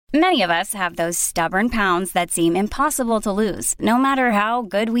Many of us have those stubborn pounds that seem impossible to lose, no matter how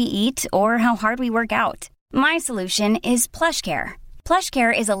good we eat or how hard we work out. My solution is PlushCare.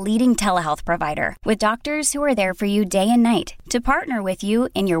 PlushCare is a leading telehealth provider with doctors who are there for you day and night to partner with you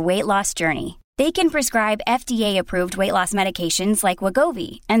in your weight loss journey. They can prescribe FDA-approved weight loss medications like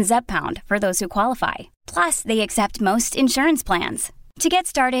Wegovy and Zepbound for those who qualify. Plus, they accept most insurance plans. To get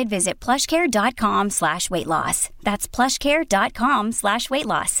started, visit plushcare.com/weightloss. That's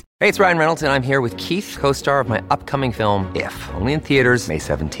plushcare.com/weightloss. Hey, it's Ryan Reynolds, and I'm here with Keith, co-star of my upcoming film, If, only in theaters May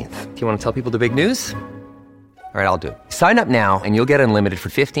 17th. Do you want to tell people the big news? All right, I'll do it. Sign up now and you'll get unlimited for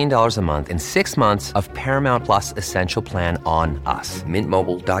 $15 a month and 6 months of Paramount Plus Essential Plan on us.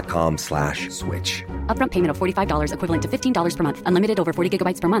 MintMobile.com/switch. Upfront payment of $45 equivalent to $15 per month. Unlimited over 40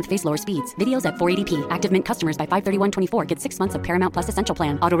 gigabytes per month. Face lower speeds. Videos at 480p. Active Mint customers by 531.24 get 6 months of Paramount Plus Essential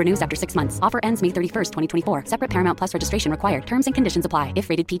Plan. Auto renews after 6 months. Offer ends May 31st, 2024. Separate Paramount Plus registration required. Terms and conditions apply if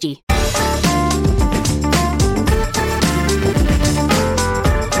rated PG.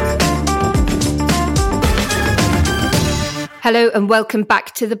 Hello and welcome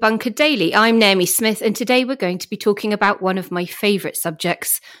back to the Bunker Daily. I'm Naomi Smith and today we're going to be talking about one of my favourite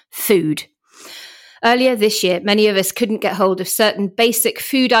subjects, food. Earlier this year, many of us couldn't get hold of certain basic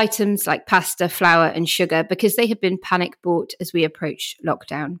food items like pasta, flour and sugar because they had been panic bought as we approached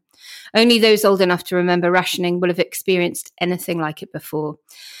lockdown. Only those old enough to remember rationing will have experienced anything like it before.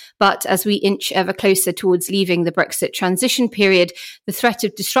 But as we inch ever closer towards leaving the Brexit transition period, the threat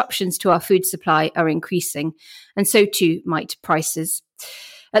of disruptions to our food supply are increasing, and so too might prices.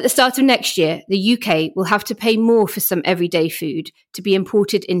 At the start of next year, the UK will have to pay more for some everyday food to be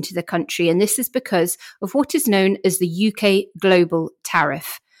imported into the country, and this is because of what is known as the UK Global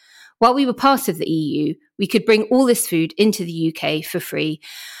Tariff. While we were part of the EU, we could bring all this food into the UK for free,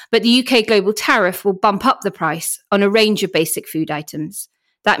 but the UK Global Tariff will bump up the price on a range of basic food items.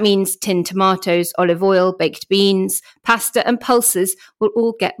 That means tinned tomatoes, olive oil, baked beans, pasta and pulses will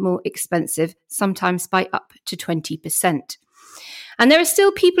all get more expensive, sometimes by up to 20%. And there are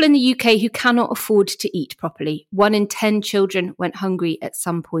still people in the UK who cannot afford to eat properly. 1 in 10 children went hungry at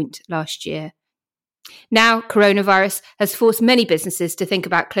some point last year. Now, coronavirus has forced many businesses to think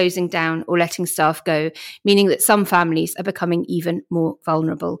about closing down or letting staff go, meaning that some families are becoming even more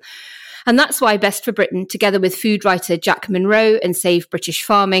vulnerable. And that's why Best for Britain, together with food writer Jack Monroe and Save British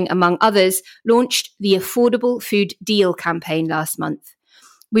Farming, among others, launched the Affordable Food Deal campaign last month.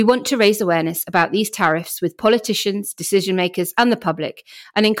 We want to raise awareness about these tariffs with politicians, decision makers and the public,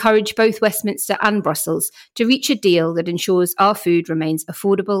 and encourage both Westminster and Brussels to reach a deal that ensures our food remains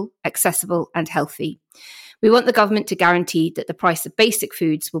affordable, accessible and healthy. We want the government to guarantee that the price of basic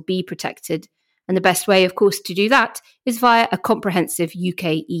foods will be protected. And the best way, of course, to do that is via a comprehensive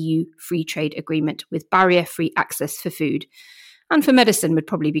UK-EU free trade agreement with barrier-free access for food. And for medicine would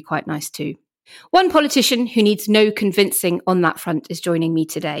probably be quite nice too. One politician who needs no convincing on that front is joining me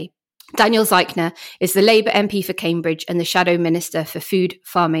today. Daniel ZEICHNER is the Labour MP for Cambridge and the Shadow Minister for Food,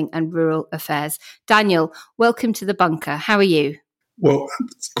 Farming and Rural Affairs. Daniel, welcome to the Bunker. How are you? Well,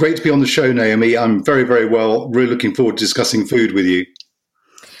 it's great to be on the show, Naomi. I'm very, very well. Really looking forward to discussing food with you.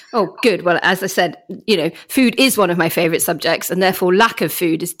 Oh, good. Well, as I said, food is one of my favourite subjects, and therefore lack of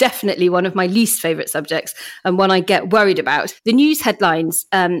food is definitely one of my least favourite subjects and one I get worried about. The news headlines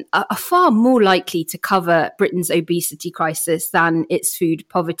are far more likely to cover Britain's obesity crisis than its food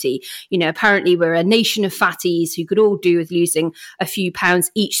poverty. Apparently we're a nation of fatties who could all do with losing a few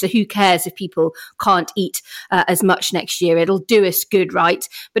pounds each. So who cares if people can't eat as much next year? It'll do us good, right?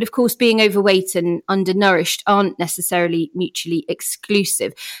 But of course, being overweight and undernourished aren't necessarily mutually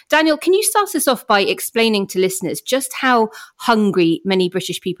exclusive. Daniel, can you start us off by explaining to listeners just how hungry many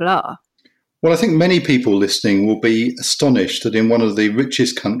British people are? Well, I think many people listening will be astonished that in one of the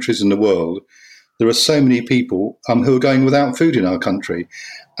richest countries in the world, there are so many people who are going without food in our country.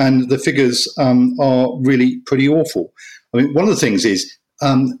 And the figures are really pretty awful. I mean, one of the things is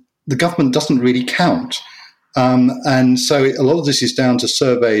the government doesn't really count. And so a lot of this is down to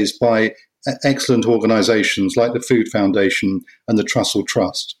surveys by excellent organisations like the Food Foundation and the Trussell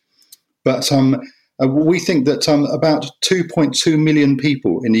Trust. But we think that about 2.2 million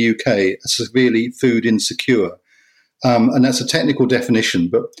people in the UK are severely food insecure. And that's a technical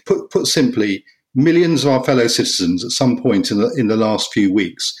definition. But put simply, millions of our fellow citizens at some point in the last few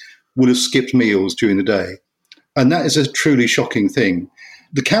weeks will have skipped meals during the day. And that is a truly shocking thing.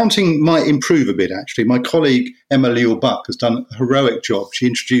 The counting might improve a bit, actually. My colleague, Emma Leal-Buck, has done a heroic job. She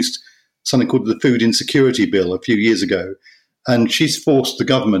introduced something called the Food Insecurity Bill a few years ago. And she's forced the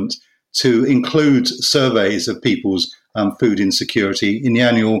government to include surveys of people's food insecurity in the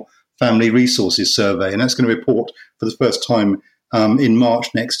annual Family Resources Survey. And that's going to report for the first time in March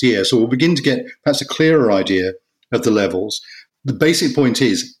next year. So we'll begin to get perhaps a clearer idea of the levels. The basic point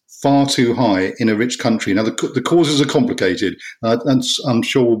is far too high in a rich country. Now, the causes are complicated, and I'm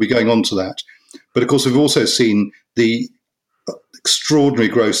sure we'll be going on to that. But of course, we've also seen the extraordinary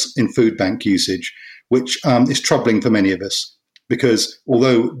growth in food bank usage, which is troubling for many of us, because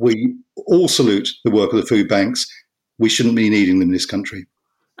although we all salute the work of the food banks, we shouldn't be needing them in this country.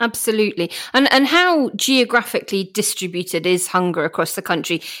 Absolutely. And how geographically distributed is hunger across the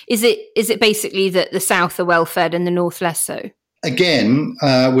country? Is it basically that the south are well fed and the north less so? Again,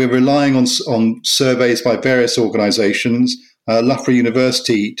 we're relying on surveys by various organisations. Loughborough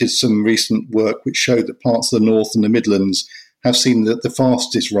University did some recent work which showed that parts of the north and the Midlands have seen the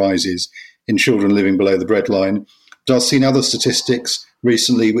fastest rises in children living below the breadline. But I've seen other statistics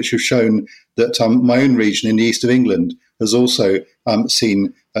recently which have shown that my own region in the east of England has also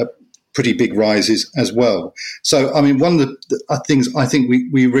seen pretty big rises as well. So, I mean, one of the things I think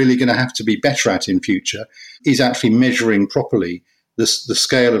we're really going to have to be better at in future is actually measuring properly the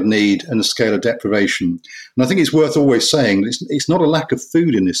scale of need and the scale of deprivation. And I think it's worth always saying that it's not a lack of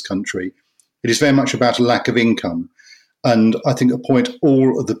food in this country. It is very much about a lack of income. And I think a point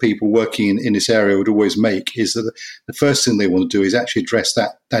all of the people working in this area would always make is that the first thing they want to do is actually address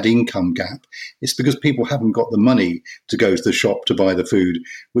that income gap. It's because people haven't got the money to go to the shop to buy the food,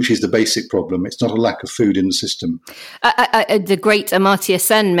 which is the basic problem. It's not a lack of food in the system. The great Amartya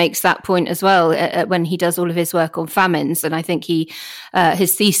Sen makes that point as well when he does all of his work on famines. And I think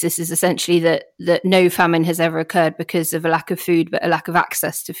his thesis is essentially that no famine has ever occurred because of a lack of food, but a lack of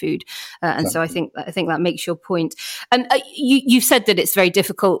access to food. So I think that makes your point. And you've said that it's very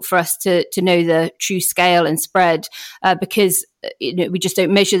difficult for us to know the true scale and spread because we just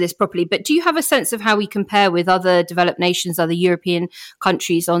don't measure this properly. But do you have a sense of how we compare with other developed nations, other European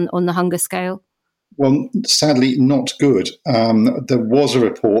countries on the hunger scale? Well, sadly, not good. There was a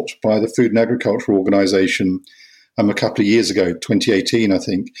report by the Food and Agriculture Organization a couple of years ago, 2018, I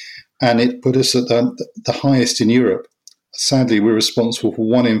think, and it put us at the highest in Europe. Sadly, we're responsible for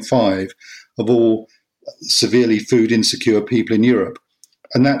 1 in 5 of all severely food insecure people in Europe.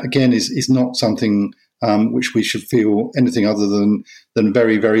 And that, again, is not something which we should feel anything other than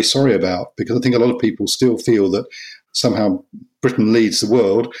very, very sorry about, because I think a lot of people still feel that somehow Britain leads the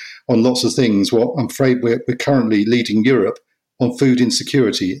world on lots of things. Well, I'm afraid we're currently leading Europe on food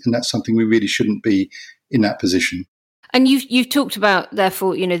insecurity, and that's something we really shouldn't be in that position. And you've talked about,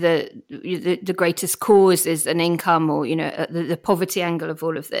 therefore, the greatest cause is an income, or the poverty angle of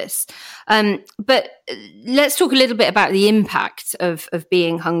all of this. But let's talk a little bit about the impact of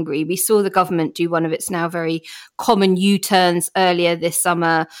being hungry. We saw the government do one of its now very common U-turns earlier this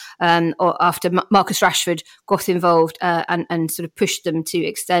summer, or after Marcus Rashford got involved and sort of pushed them to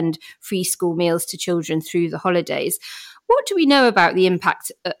extend free school meals to children through the holidays. What do we know about the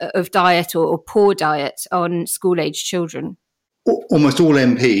impact of diet or poor diet on school-aged children? Almost all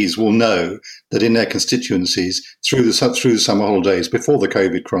MPs will know that in their constituencies through the summer holidays before the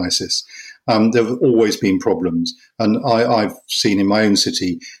COVID crisis, there have always been problems. And I've seen in my own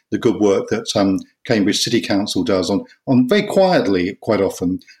city the good work that Cambridge City Council does on very quietly, quite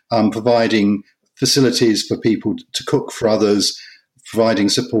often, providing facilities for people to cook for others, providing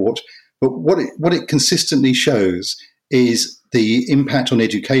support. But what it consistently shows is the impact on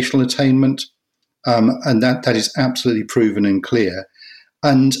educational attainment, and that is absolutely proven and clear.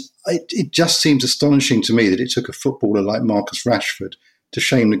 And it just seems astonishing to me that it took a footballer like Marcus Rashford to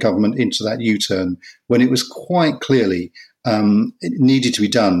shame the government into that U-turn when it was quite clearly it needed to be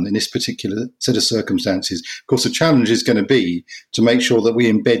done in this particular set of circumstances. Of course, the challenge is going to be to make sure that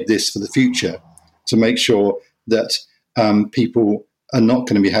we embed this for the future, to make sure that people are not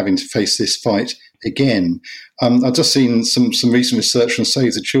going to be having to face this fight again. I've just seen some recent research on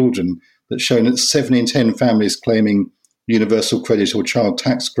Save the Children that's shown that 7 in 10 families claiming universal credit or child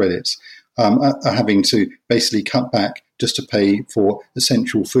tax credits are having to basically cut back just to pay for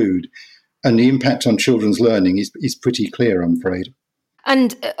essential food. And the impact on children's learning is pretty clear, I'm afraid.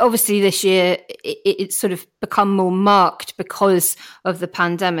 And obviously this year it's sort of become more marked because of the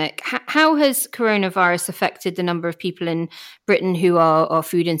pandemic. How has coronavirus affected the number of people in Britain who are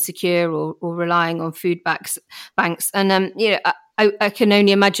food insecure or relying on food banks? And I can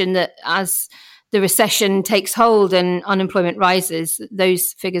only imagine that as the recession takes hold and unemployment rises,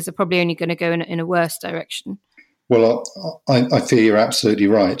 those figures are probably only going to go in a worse direction. Well, I fear you're absolutely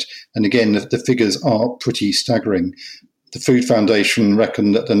right. And again, the figures are pretty staggering. The Food Foundation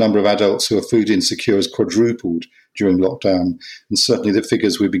reckoned that the number of adults who are food insecure has quadrupled during lockdown. And certainly the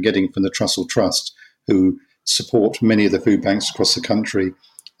figures we've been getting from the Trussell Trust, who support many of the food banks across the country,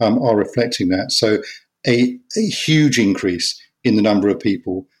 are reflecting that. So a huge increase in the number of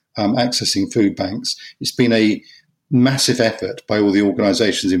people accessing food banks. It's been a massive effort by all the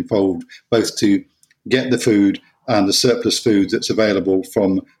organisations involved, both to get the food and the surplus food that's available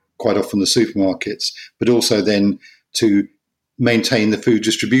from quite often the supermarkets, but also then to maintain the food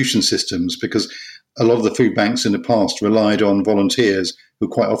distribution systems, because a lot of the food banks in the past relied on volunteers who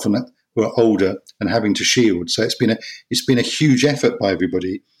quite often were older and having to shield. So it's been a huge effort by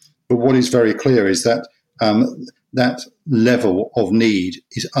everybody. But what is very clear is that that level of need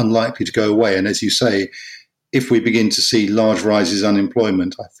is unlikely to go away. And as you say, if we begin to see large rises in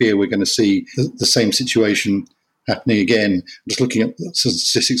unemployment, I fear we're going to see the same situation happening again. I'm just looking at the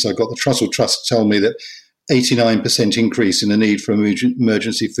statistics I got. The Trussell Trust tell me that 89% increase in the need for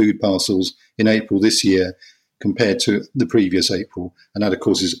emergency food parcels in April this year compared to the previous April. And that, of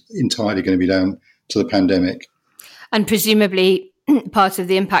course, is entirely going to be down to the pandemic. And presumably part of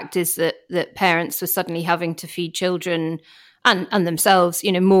the impact is that parents were suddenly having to feed children and themselves,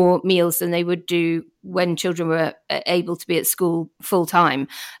 more meals than they would do when children were able to be at school full time.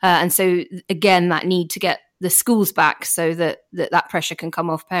 And so, again, that need to get the schools back so that pressure can come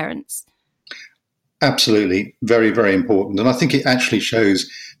off parents. Absolutely. Very, very important. And I think it actually shows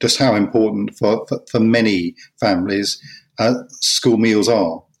just how important for many families school meals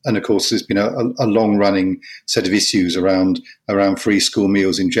are. And of course, there's been a long-running set of issues around free school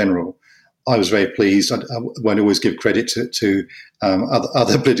meals in general. I was very pleased. I won't always give credit to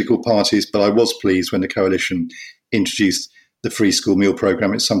other political parties, but I was pleased when the coalition introduced the free school meal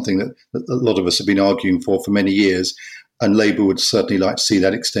programme. It's something that a lot of us have been arguing for many years, and Labour would certainly like to see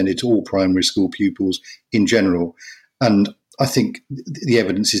that extended to all primary school pupils in general. And I think the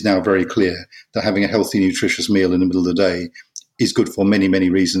evidence is now very clear that having a healthy, nutritious meal in the middle of the day is good for many, many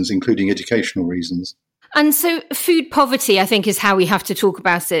reasons, including educational reasons. And so food poverty, I think, is how we have to talk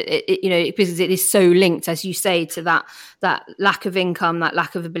about it, because it is so linked, as you say, to that lack of income, that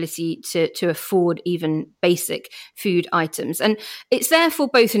lack of ability to afford even basic food items. And it's therefore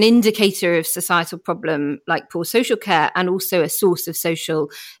both an indicator of societal problem like poor social care and also a source of social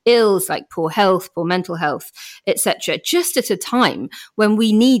ills like poor health, poor mental health, etc., just at a time when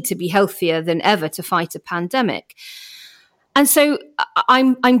we need to be healthier than ever to fight a pandemic. And so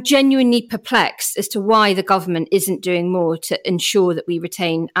I'm genuinely perplexed as to why the government isn't doing more to ensure that we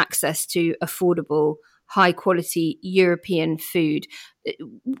retain access to affordable, high-quality European food.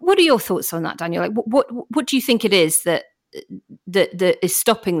 What are your thoughts on that, Daniel? Like, what do you think it is that is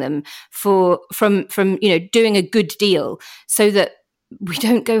stopping them from doing a good deal so that we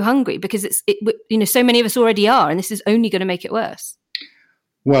don't go hungry? Because so many of us already are, and this is only going to make it worse.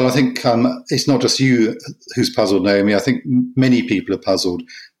 Well, I think it's not just you who's puzzled, Naomi. I think many people are puzzled.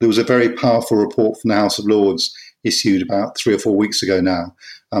 There was a very powerful report from the House of Lords issued about 3 or 4 weeks ago now,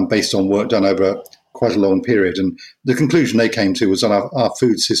 based on work done over quite a long period. And the conclusion they came to was that our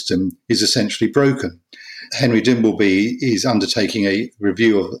food system is essentially broken. Henry Dimbleby is undertaking a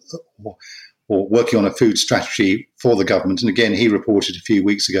review of or working on a food strategy for the government. And again, he reported a few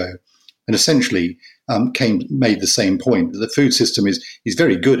weeks ago and essentially made the same point that the food system is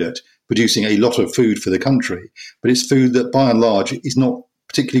very good at producing a lot of food for the country, but it's food that by and large is not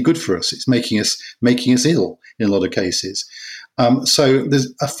particularly good for us. It's making us ill in a lot of cases. So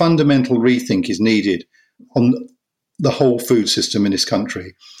there's a fundamental rethink is needed on the whole food system in this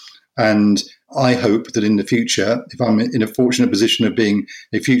country. And I hope that in the future, if I'm in a fortunate position of being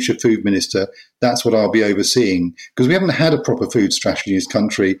a future food minister, that's what I'll be overseeing. Because we haven't had a proper food strategy in this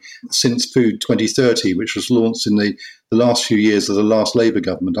country since Food 2030, which was launched in the last few years of the last Labour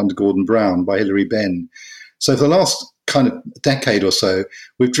government under Gordon Brown by Hilary Benn. So for the last kind of decade or so,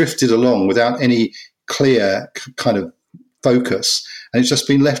 we've drifted along without any clear kind of focus. And it's just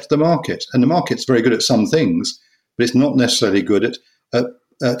been left to the market. And the market's very good at some things, but it's not necessarily good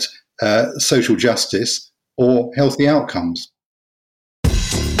at social justice or healthy outcomes.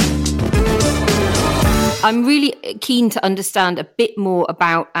 I'm really keen to understand a bit more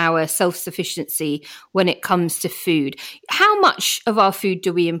about our self-sufficiency when it comes to food. How much of our food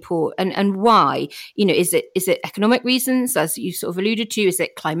do we import and why? Is it economic reasons, as you sort of alluded to? Is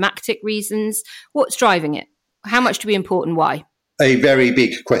it climatic reasons? What's driving it? How much do we import and why? A very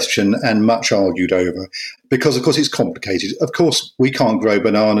big question and much argued over because, of course, it's complicated. Of course, we can't grow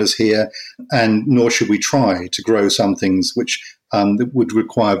bananas here, and nor should we try to grow some things which would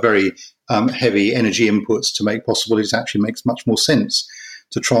require very heavy energy inputs to make possible. It actually makes much more sense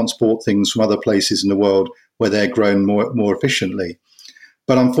to transport things from other places in the world where they're grown more efficiently.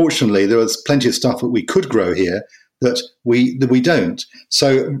 But unfortunately, there is plenty of stuff that we could grow here that we don't.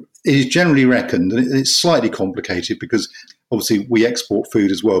 So it is generally reckoned, and it's slightly complicated because obviously we export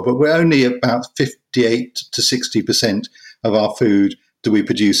food as well, but we're only about 58 to 60% of our food do we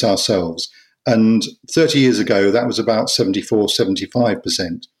produce ourselves? And 30 years ago, that was about 74,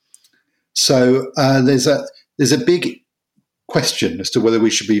 75%. So there's a big question as to whether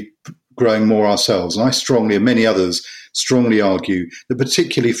we should be growing more ourselves. And I strongly, and many others, strongly argue that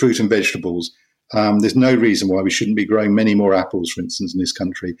particularly fruit and vegetables, there's no reason why we shouldn't be growing many more apples, for instance, in this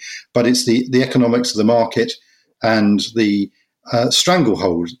country. But it's the economics of the market and the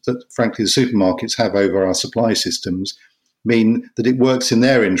stranglehold that, frankly, the supermarkets have over our supply systems mean that it works in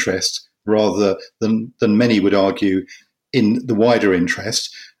their interest rather than many would argue in the wider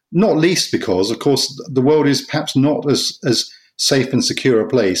interest, not least because, of course, the world is perhaps not as safe and secure a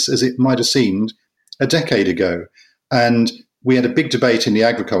place as it might have seemed a decade ago. And we had a big debate in the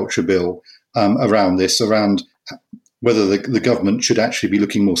agriculture bill around whether the government should actually be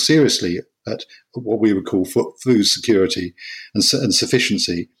looking more seriously at what we would call food security and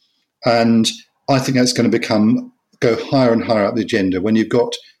sufficiency. And I think that's going to go higher and higher up the agenda when you've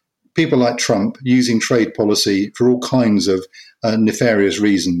got people like Trump using trade policy for all kinds of nefarious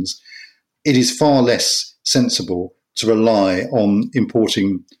reasons. It is far less sensible to rely on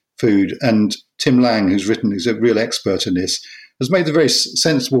importing food. And Tim Lang, who's a real expert in this, has made the very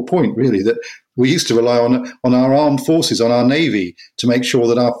sensible point, really, that we used to rely on our armed forces, on our navy, to make sure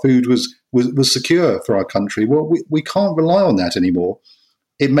that our food was secure for our country. Well, we can't rely on that anymore.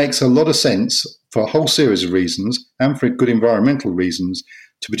 It makes a lot of sense for a whole series of reasons and for good environmental reasons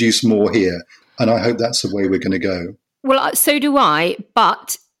to produce more here. And I hope that's the way we're going to go. Well, so do I,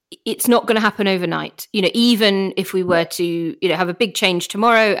 but it's not going to happen overnight. Even if we were to, have a big change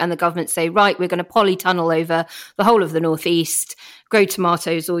tomorrow and the government say, right, we're going to polytunnel over the whole of the northeast, grow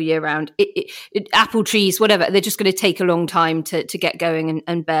tomatoes all year round, apple trees, whatever, they're just going to take a long time to get going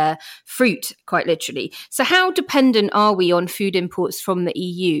and bear fruit, quite literally. So how dependent are we on food imports from the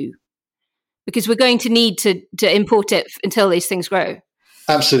EU? Because we're going to need to import it until these things grow.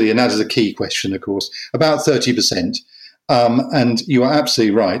 Absolutely, and that is a key question, of course. About 30%. And you are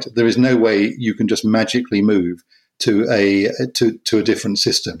absolutely right. There is no way you can just magically move to a different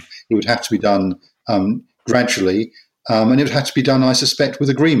system. It would have to be done gradually, and it would have to be done, I suspect, with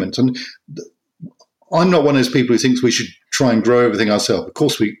agreement. And I'm not one of those people who thinks we should try and grow everything ourselves. Of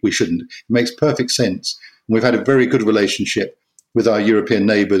course, we shouldn't. It makes perfect sense. And we've had a very good relationship with our European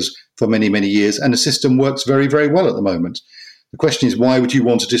neighbours for many, many years, and the system works very, very well at the moment. The question is, why would you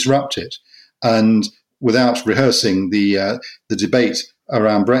want to disrupt it? And without rehearsing the debate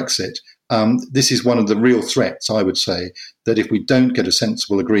around Brexit, this is one of the real threats, I would say, that if we don't get a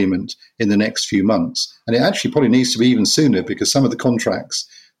sensible agreement in the next few months, and it actually probably needs to be even sooner because some of the contracts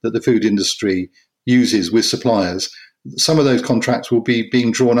that the food industry uses with suppliers, some of those contracts will be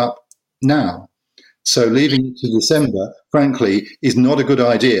being drawn up now. So leaving it to December, frankly, is not a good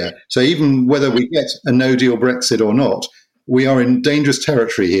idea. So even whether we get a no-deal Brexit or not, we are in dangerous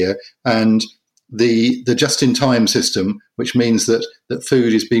territory here, and the just-in-time system, which means that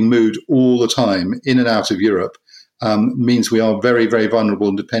food is being moved all the time in and out of Europe, means we are very, very vulnerable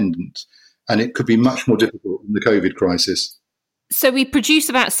and dependent, and it could be much more difficult in the COVID crisis. So we produce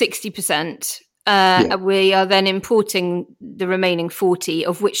about 60%. We are then importing the remaining 40%,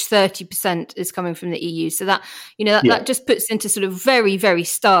 of which 30% is coming from the EU. So that that just puts into sort of very, very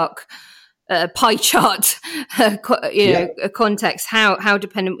stark pie chart, a context, how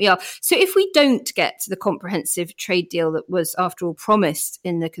dependent we are. So if we don't get the comprehensive trade deal that was, after all, promised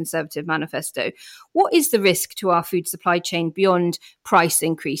in the Conservative manifesto, what is the risk to our food supply chain beyond price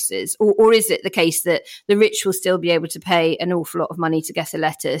increases? Or is it the case that the rich will still be able to pay an awful lot of money to get a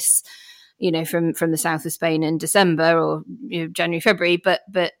lettuce, from the south of Spain in December or January, February, but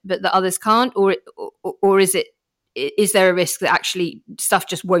the others can't? Or is there a risk that actually stuff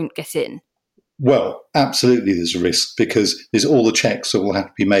just won't get in? Well, absolutely there's a risk because there's all the checks that will have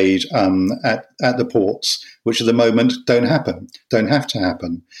to be made at the ports, which at the moment don't have to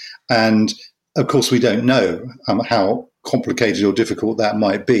happen. And, of course, we don't know how complicated or difficult that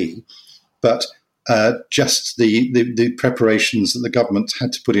might be. But just the preparations that the government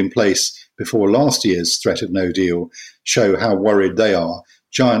had to put in place before last year's threat of no deal show how worried they are.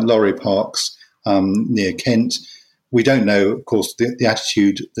 Giant lorry parks near Kent. We don't know, of course, the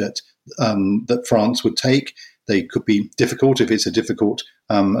attitude that France would take. They could be difficult if it's a difficult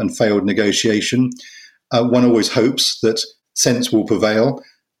and failed negotiation. One always hopes that sense will prevail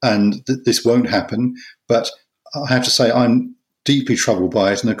and that this won't happen. But I have to say I'm deeply troubled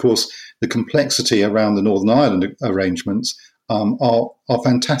by it. And, of course, the complexity around the Northern Ireland arrangements are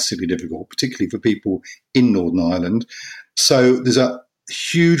fantastically difficult, particularly for people in Northern Ireland. So there's a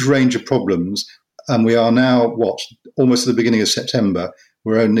huge range of problems. And we are now, almost at the beginning of September.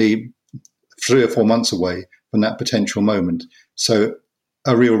 We're only 3 or 4 months away from that potential moment. So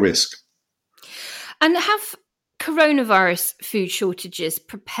a real risk. And have coronavirus food shortages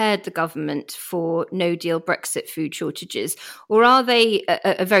prepared the government for no-deal Brexit food shortages, or are they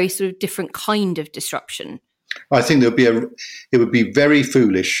a very sort of different kind of disruption? I think it would be very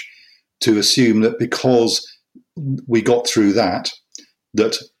foolish to assume that because we got through that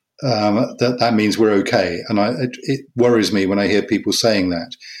means we're okay. And it worries me when I hear people saying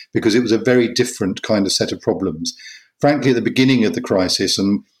that, because it was a very different kind of set of problems. Frankly, at the beginning of the crisis,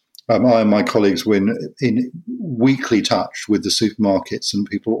 and I and my colleagues were in weekly touch with the supermarkets and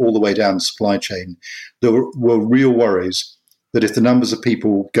people all the way down the supply chain. There were real worries that if the numbers of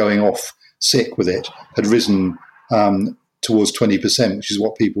people going off sick with it had risen towards 20%, which is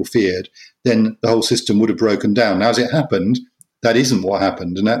what people feared, then the whole system would have broken down. Now, as it happened, that isn't what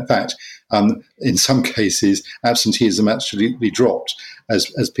happened. And in fact, in some cases, absenteeism absolutely dropped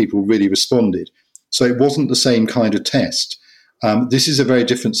as people really responded. So it wasn't the same kind of test. This is a very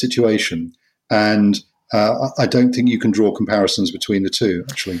different situation. And I don't think you can draw comparisons between the two,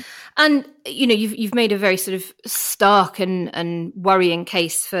 actually. And, you've made a very sort of stark and worrying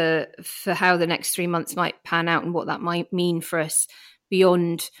case for how the next 3 months might pan out and what that might mean for us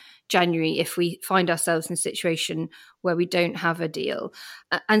beyond January if we find ourselves in a situation where we don't have a deal.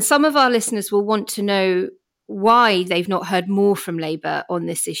 And some of our listeners will want to know why they've not heard more from Labour on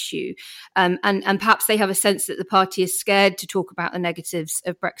this issue. And perhaps they have a sense that the party is scared to talk about the negatives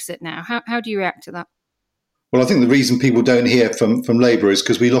of Brexit now. How do you react to that? Well, I think the reason people don't hear from Labour is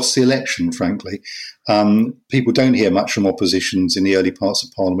because we lost the election, frankly. People don't hear much from oppositions in the early parts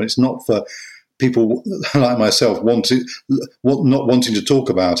of Parliament. It's not for people like myself not wanting to talk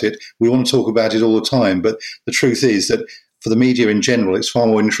about it. We want to talk about it all the time. But the truth is that for the media in general, it's far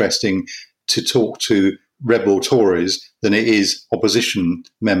more interesting to talk to rebel Tories than it is opposition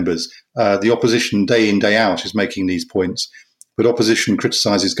members. The opposition day in, day out is making these points. But opposition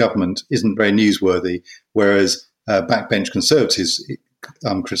criticises government isn't very newsworthy, whereas backbench Conservatives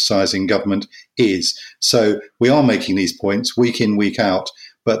criticising government is. So we are making these points week in, week out.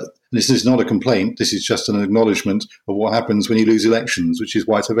 But this is not a complaint. This is just an acknowledgement of what happens when you lose elections, which is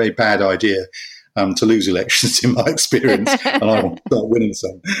why it's a very bad idea to lose elections, in my experience. And I want to start winning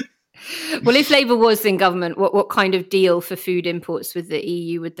some. Well, if Labour was in government, what kind of deal for food imports with the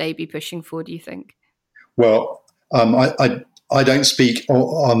EU would they be pushing for, do you think? Well, I don't speak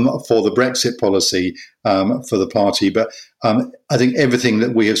for the Brexit policy for the party, but I think everything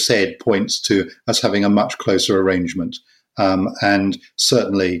that we have said points to us having a much closer arrangement. And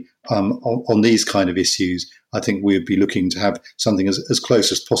certainly on these kind of issues, I think we would be looking to have something as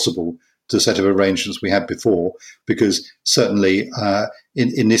close as possible to the set of arrangements we had before, because certainly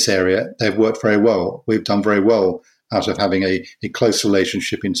in this area, they've worked very well. We've done very well out of having a close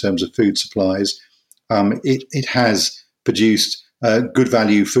relationship in terms of food supplies. It has produced good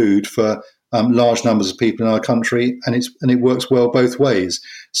value food for large numbers of people in our country, and it works well both ways.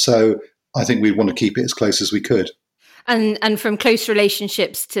 So I think we'd want to keep it as close as we could. And from close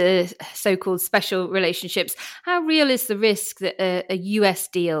relationships to so-called special relationships, how real is the risk that a US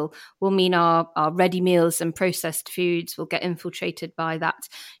deal will mean our ready meals and processed foods will get infiltrated by that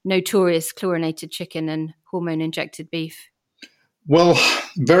notorious chlorinated chicken and hormone-injected beef? Well,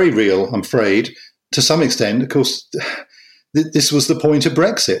 very real, I'm afraid. To some extent, of course, this was the point of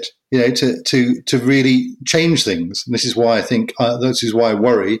Brexit, to really change things. And this is why I think, this is why I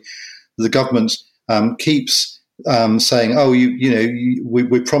worry the government keeps saying,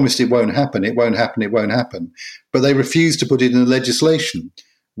 we promised it won't happen, it won't happen, it won't happen. But they refuse to put it in the legislation.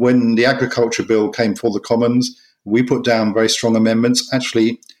 When the agriculture bill came for the Commons, we put down very strong amendments.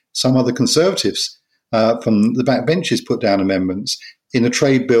 Actually, some other Conservatives from the backbenches put down amendments. In the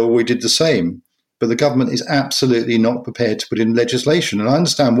trade bill, we did the same. But the government is absolutely not prepared to put in legislation. And I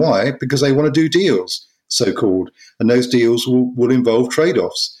understand why, because they want to do deals, so-called. And those deals will involve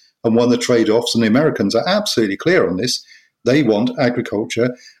trade-offs. And one of the trade-offs, and the Americans are absolutely clear on this, they want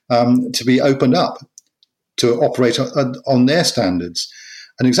agriculture to be opened up to operate on their standards.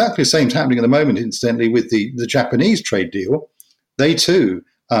 And exactly the same is happening at the moment, incidentally, with the Japanese trade deal. They too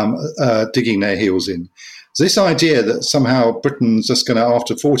are digging their heels in. So this idea that somehow Britain's just going to,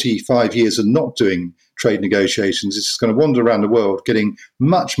 after 45 years of not doing trade negotiations, is just going to wander around the world getting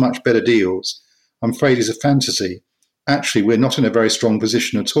much, much better deals, I'm afraid is a fantasy. Actually, we're not in a very strong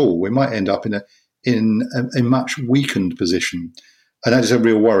position at all. We might end up in a much weakened position. And that is a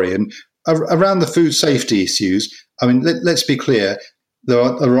real worry. And around the food safety issues, I mean, let's be clear, there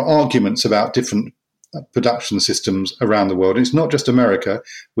are arguments about different production systems around the world. And it's not just America.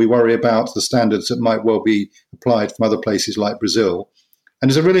 We worry about the standards that might well be applied from other places like Brazil. And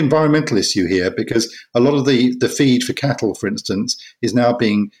there's a real environmental issue here because a lot of the feed for cattle, for instance, is now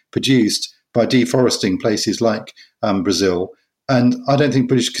being produced by deforesting places like Brazil. And I don't think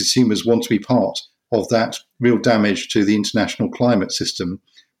British consumers want to be part of that real damage to the international climate system.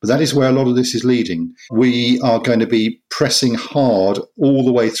 But that is where a lot of this is leading. We are going to be pressing hard all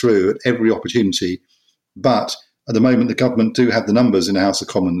the way through at every opportunity. But at the moment, the government do have the numbers in the House of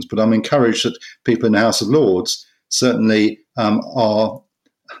Commons. But I'm encouraged that people in the House of Lords certainly are,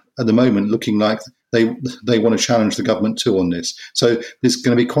 at the moment, looking like they want to challenge the government too on this. So there's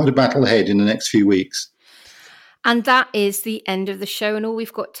going to be quite a battle ahead in the next few weeks. And that is the end of the show and all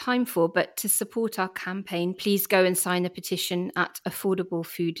we've got time for. But to support our campaign, please go and sign the petition at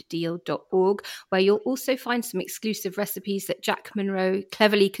affordablefooddeal.org, where you'll also find some exclusive recipes that Jack Monroe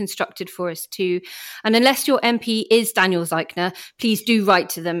cleverly constructed for us too. And unless your MP is Daniel ZEICHNER, please do write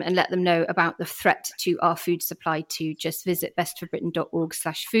to them and let them know about the threat to our food supply too. Just visit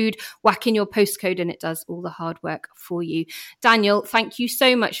bestforbritain.org/food, whack in your postcode and it does all the hard work for you. Daniel, thank you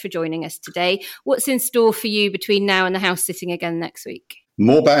so much for joining us today. What's in store for you between now and the House sitting again next week?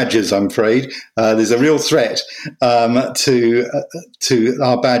 More badgers, I'm afraid. There's a real threat to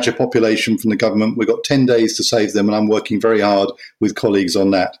our badger population from the government. We've got 10 days to save them, and I'm working very hard with colleagues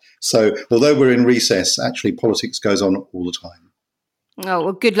on that. So although we're in recess, actually politics goes on all the time. Oh,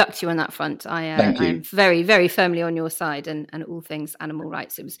 well, good luck to you on that front. I'm very, very firmly on your side and all things animal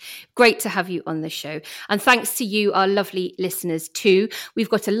rights. It was great to have you on the show. And thanks to you, our lovely listeners too. We've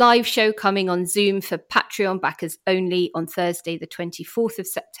got a live show coming on Zoom for Patreon backers only on Thursday, the 24th of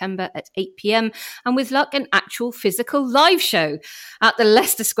September at 8 p.m. And with luck, an actual physical live show at the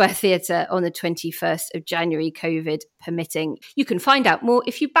Leicester Square Theatre on the 21st of January, COVID permitting. You can find out more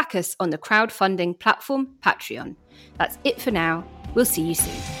if you back us on the crowdfunding platform Patreon. That's it for now. We'll see you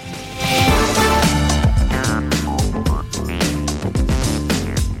soon.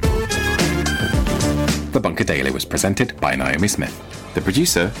 The Bunker Daily was presented by Naomi Smith. The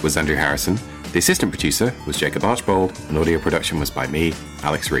producer was Andrew Harrison. The assistant producer was Jacob Archbold. And audio production was by me,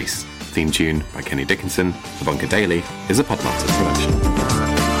 Alex Rees. Theme tune by Kenny Dickinson. The Bunker Daily is a Podmasters production.